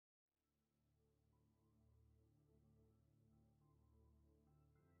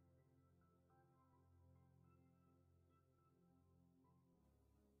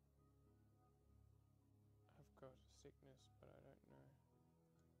sickness, but I don't know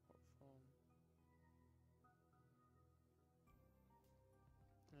what form.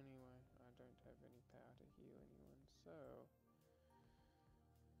 Anyway, I don't have any power to heal anyone, so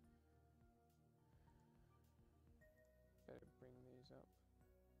better bring these up.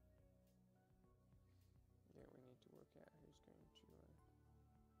 Yeah, we need to work out who's going to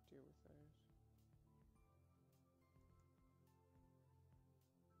deal with those.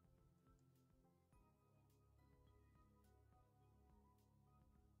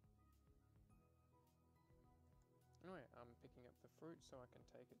 Anyway, I'm picking up the fruit so I can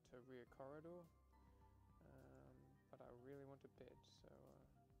take it to rear corridor, but I really want a bed, so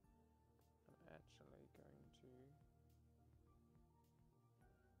I'm actually going to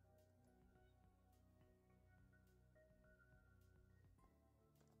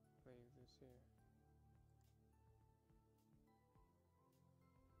leave this here.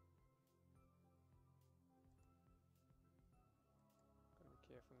 Gotta be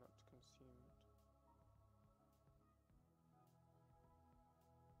careful not to consume it.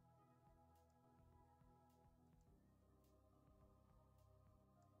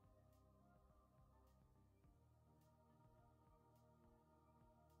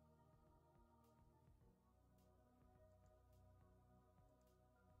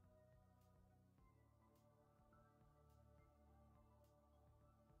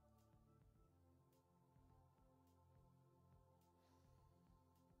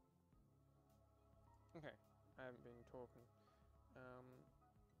 Okay, I haven't been talking.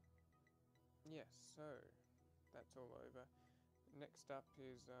 Yes, so that's all over. Next up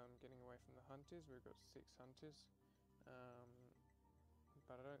is getting away from the hunters. We've got 6 hunters,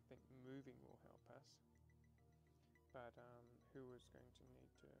 but I don't think moving will help us. But who is going to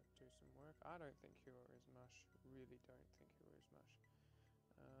need to do some work? I don't think Hua is Mush. Really don't think Hua is Mush.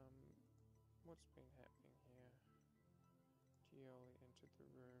 What's been happening here? Gioli entered the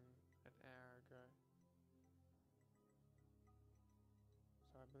room an hour ago.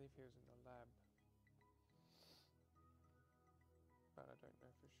 So I believe he was in the lab, but I don't know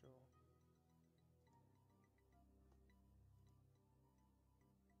for sure.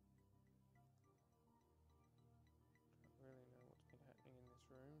 Don't really know what's been happening in this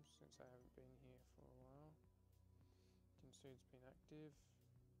room since I haven't been here for a while. Kinsude's been active.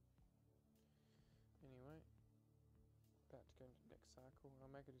 Anyway, about to go into the next cycle. I'll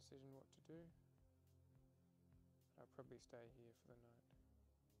make a decision what to do, but I'll probably stay here for the night.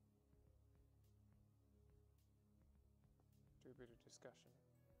 Do a bit of discussion,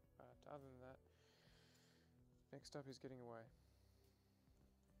 but other than that, next up is getting away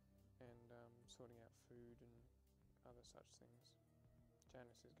and sorting out food and other such things.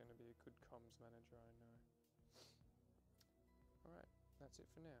 Janice is going to be a good comms manager, I know. Alright, that's it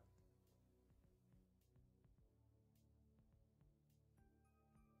for now.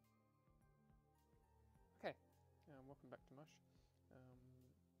 Okay, welcome back to Mush.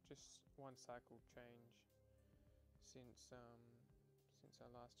 Just one cycle change since I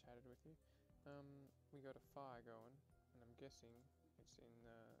last chatted with you. We got a fire going, and I'm guessing it's in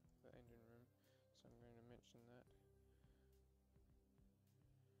the engine room, so I'm going to mention that.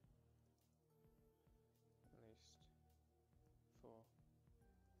 At least 4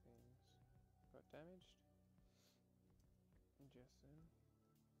 things got damaged just then.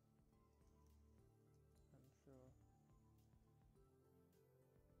 I'm sure.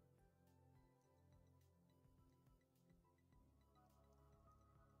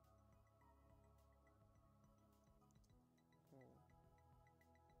 Oh.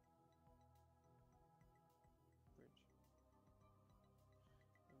 Bridge.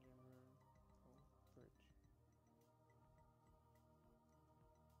 Engine room. Oh, bridge.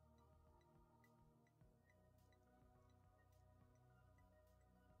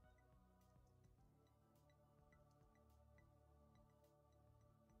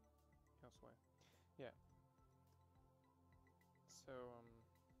 Elsewhere. Yeah. So,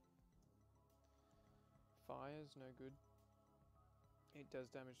 fire's no good. It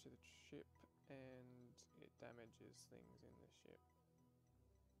does damage to the ship, and it damages things in the ship.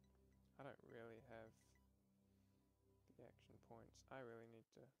 I don't really have the action points. I really need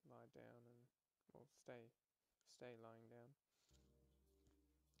to lie down and, well, stay lying down.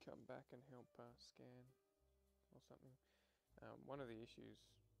 Come back and help scan or something. One of the issues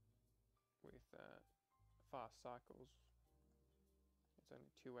with fast cycles, it's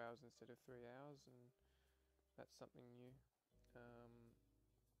only 2 hours instead of 3 hours, and that's something new.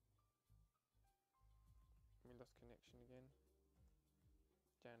 We lost connection again.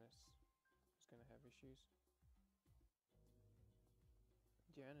 Janice is going to have issues.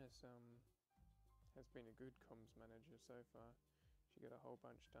 Janice has has been a good comms manager so far. She got a whole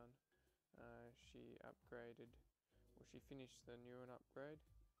bunch done. She upgraded, well, she finished the neuron upgrade.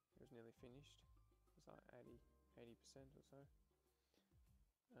 It was nearly finished. It was like 80% or so.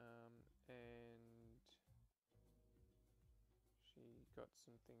 And she got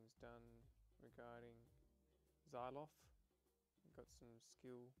some things done regarding Xyloth. Got some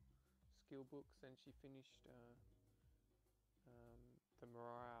skill books, and she finished the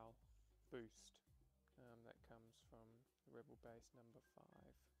morale boost that comes from Rebel Base number 5,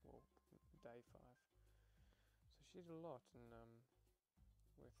 well, day 5. So she did a lot, and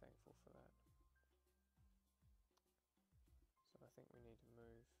we're thankful for that. So I think we need to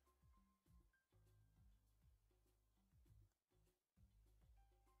move.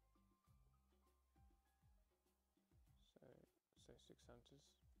 So 6 hunters.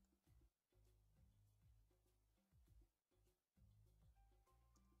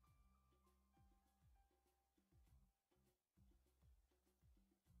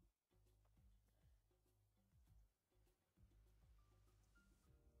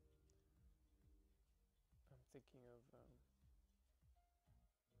 I'm thinking of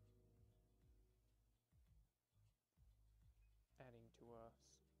adding to our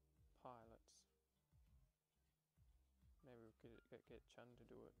pilots. Maybe we could get Chun to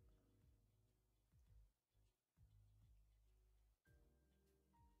do it.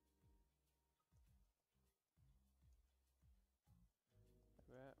 How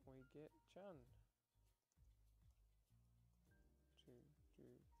about we get Chun to do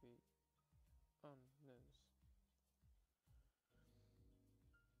the honors?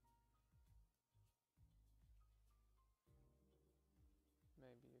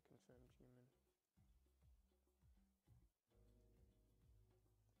 Maybe a confirmed human.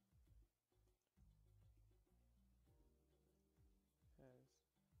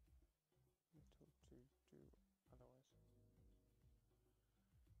 Has little to do otherwise.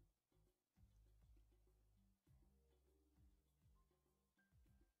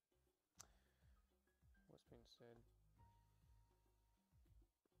 What's been said?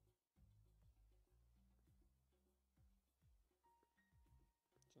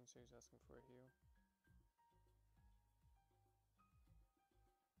 Jinsu's asking for a heal.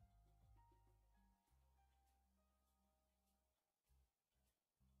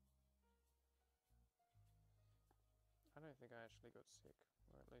 I don't think I actually got sick,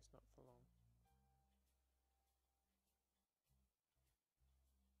 or at least not for long.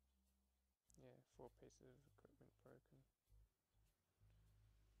 Yeah, 4 pieces of equipment broken.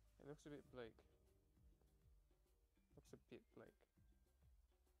 It looks a bit bleak. Looks a bit bleak.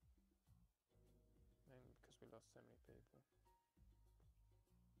 Mainly because we lost so many people.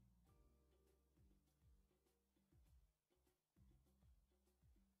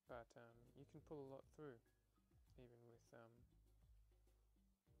 But you can pull a lot through, even with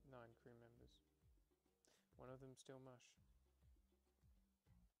 9 crew members. One of them still Mush.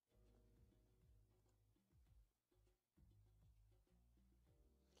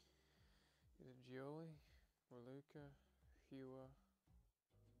 Is it Gioli, Raluca, Hewer?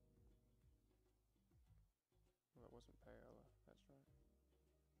 Well, it wasn't Paola, that's right.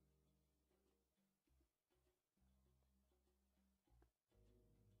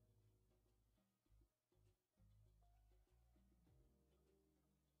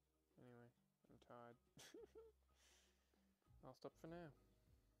 Anyway, I'm tired. I'll stop for now.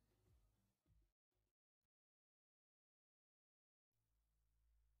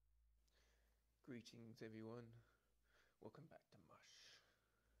 Greetings everyone, welcome back to Mush.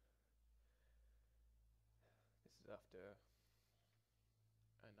 This is after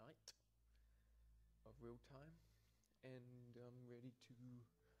a night of real time, and I'm ready to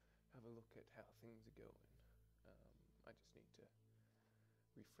have a look at how things are going. I just need to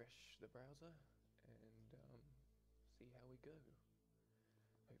refresh the browser and see how we go.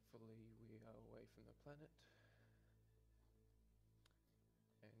 Hopefully we are away from the planet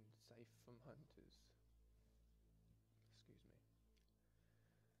and safe from hunters. Excuse me.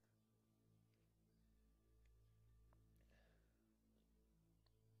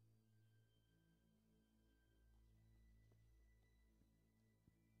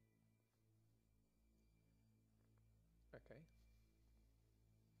 Okay.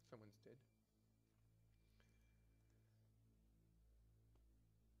 Someone's dead.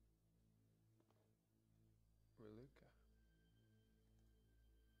 Raluca.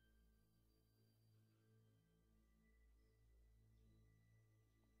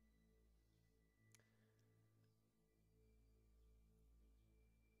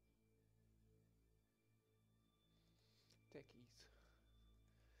 Techies.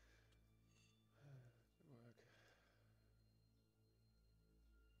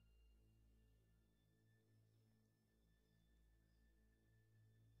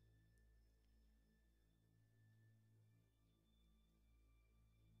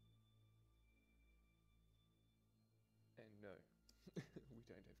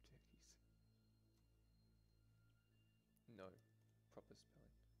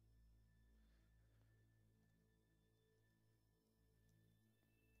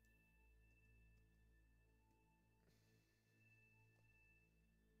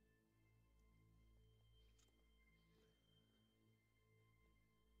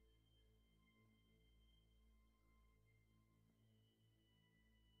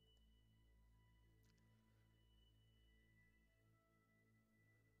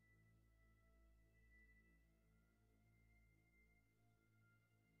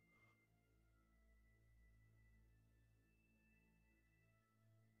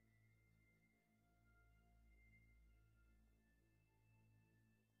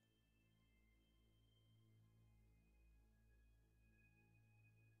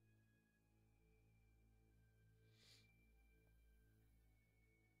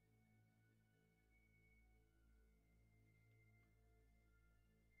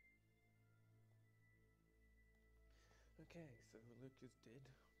 Okay, so Luke is dead.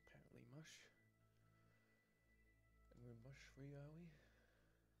 Apparently Mush. And we're Mush free, are we?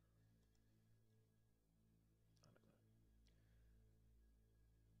 I don't know.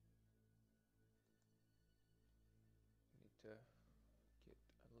 Need to get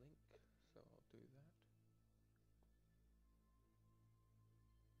a link, so I'll do that.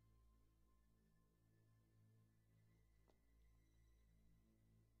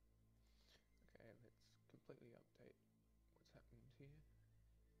 Okay, let's completely update what's happened here.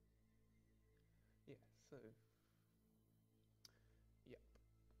 Yeah, so yep.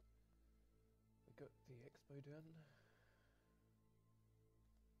 We got the expo done.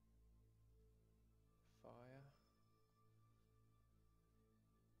 Fire.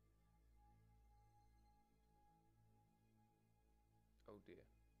 Oh dear.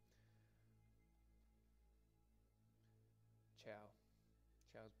 Chow.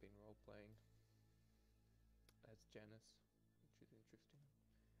 Chow's been role-playing as Janice, which is interesting.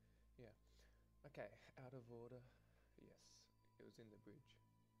 Yeah. Okay, out of order. Yes, it was in the bridge.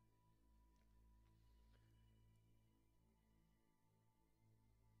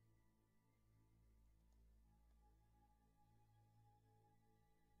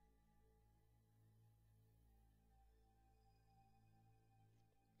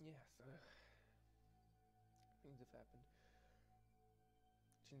 Yeah, so things have happened.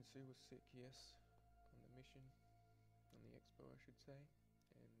 Jinsu was sick, yes, on the mission, on the expo I should say,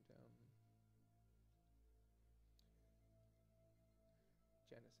 and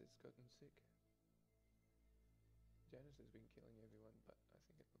Janice has gotten sick. Janice has been killing everyone, but I think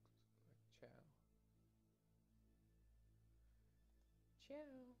it looks like Chow.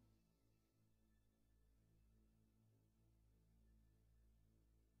 Chow!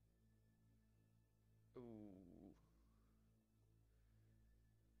 Ooh.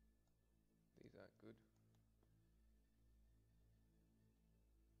 These aren't good.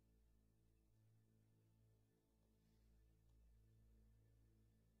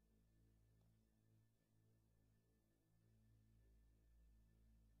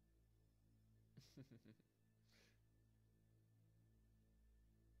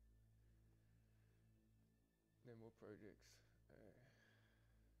 No more projects.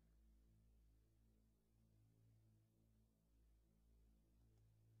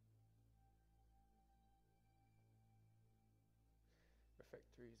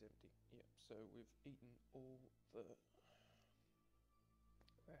 Refectory is empty. Yep, so we've eaten all the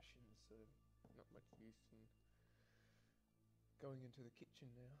rations, so not much use in going into the kitchen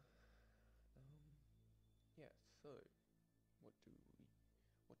now. Yeah, so what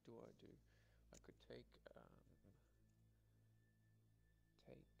do I do? I could take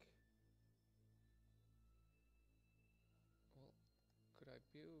well, could I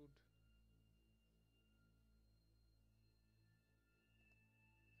build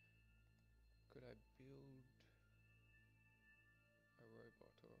a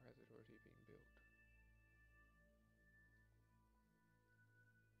robot, or has it already been built?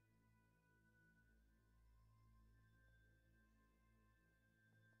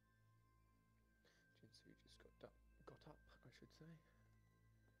 Jinsu just got up, I should say.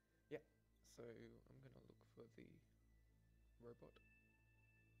 Yeah, so I'm gonna look for the robot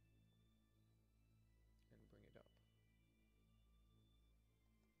and bring it up.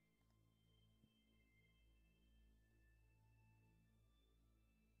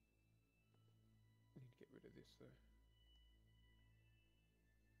 Need to get rid of this though.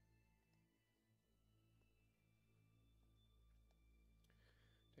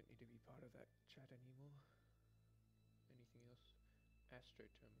 Don't need to be part of that chat anymore. Anything else? Astro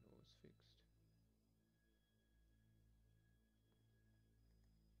terminal is fixed.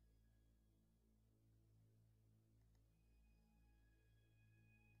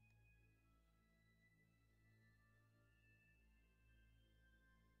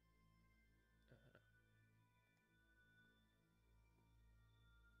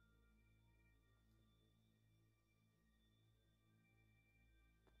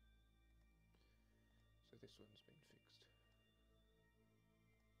 So this one's been fixed.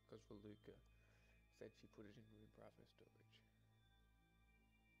 Because Valuka said she put it in room Bravo storage.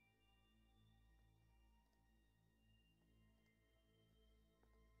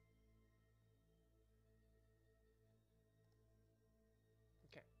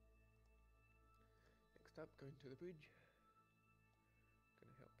 Okay. Next up, going to the bridge.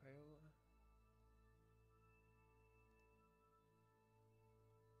 Gonna help Paola.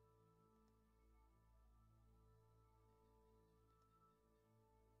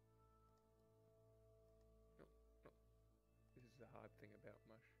 No, no. This is the hard thing about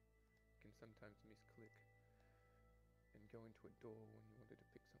Mush. You can sometimes misclick and go into a door when you wanted to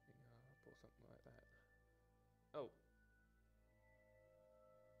pick something up or something like that. Oh.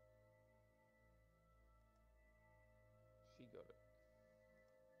 She got it.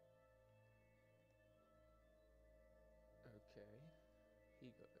 Okay.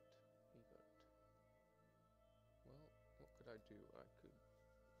 He got it. He got it. Well, what could I do? I could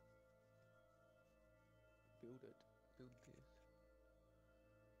build it. Build this.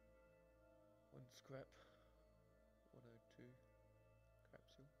 1 scrap. 102.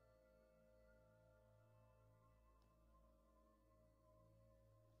 Capsule.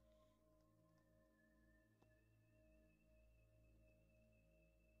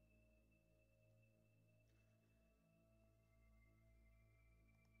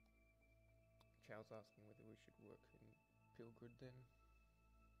 Chow's asking whether we should work in Pilgrid then.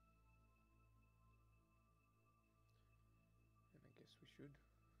 And I guess we should.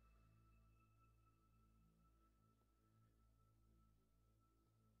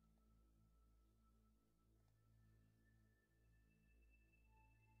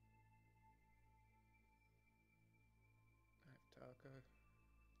 I have Taco.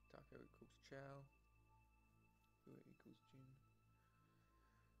 Taco equals Chow. Who equals Jin.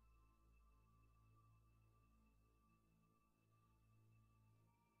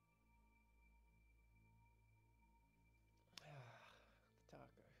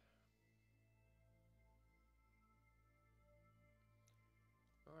 Taco.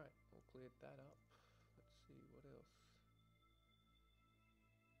 Alright, we'll clear that up. Let's see what else.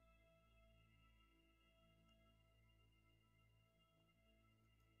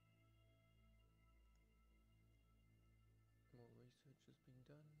 More research has been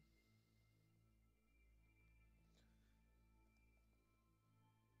done.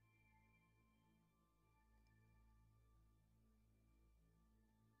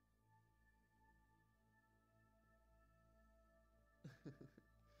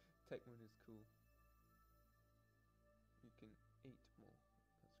 Techman is cool. You can eat more.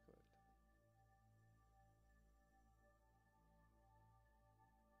 That's correct.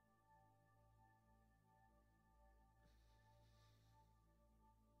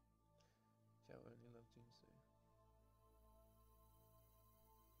 Chow only love Jinsu.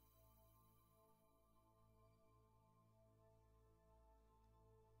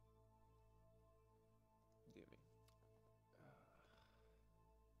 Dear me.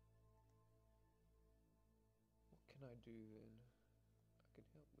 What can I do then? I can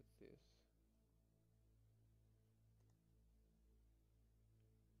help with this.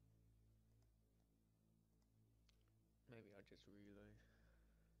 Maybe I just relay.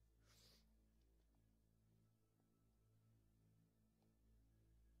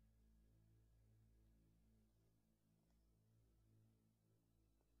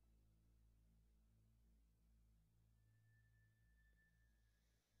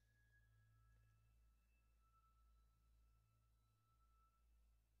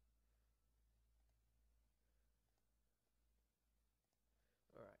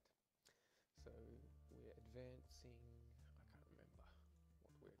 Alright. So we're advancing. I can't remember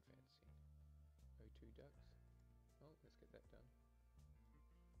what we're advancing. O2 ducts. Oh, let's get that done.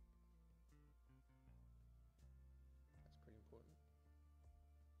 That's pretty important.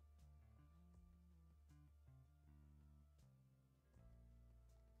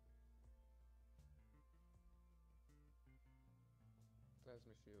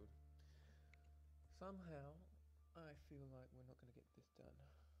 Plasma shield. Somehow, I feel like we're not going to get this done.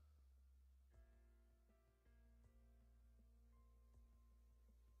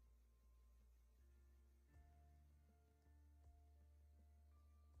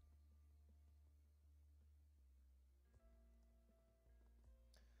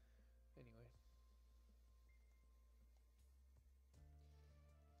 Anyway.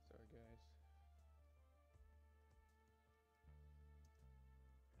 Sorry guys.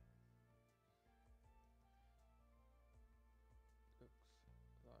 Looks like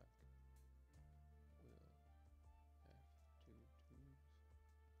we'll have to do a lot of work in Maybe Janice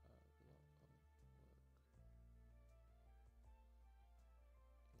should change the CPU priority.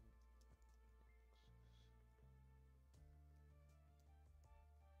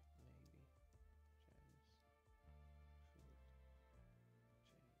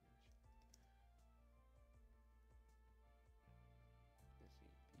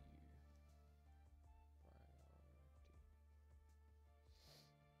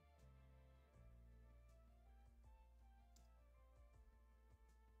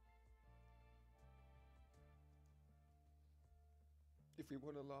 If we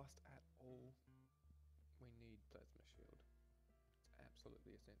want to last at all, we need plasma shield. It's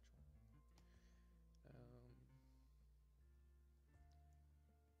absolutely essential.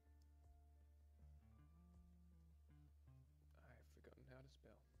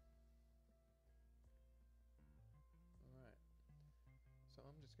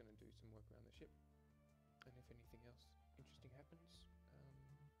 just going to do some work around the ship, and if anything else interesting happens,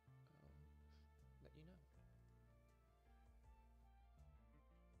 I'll let you know.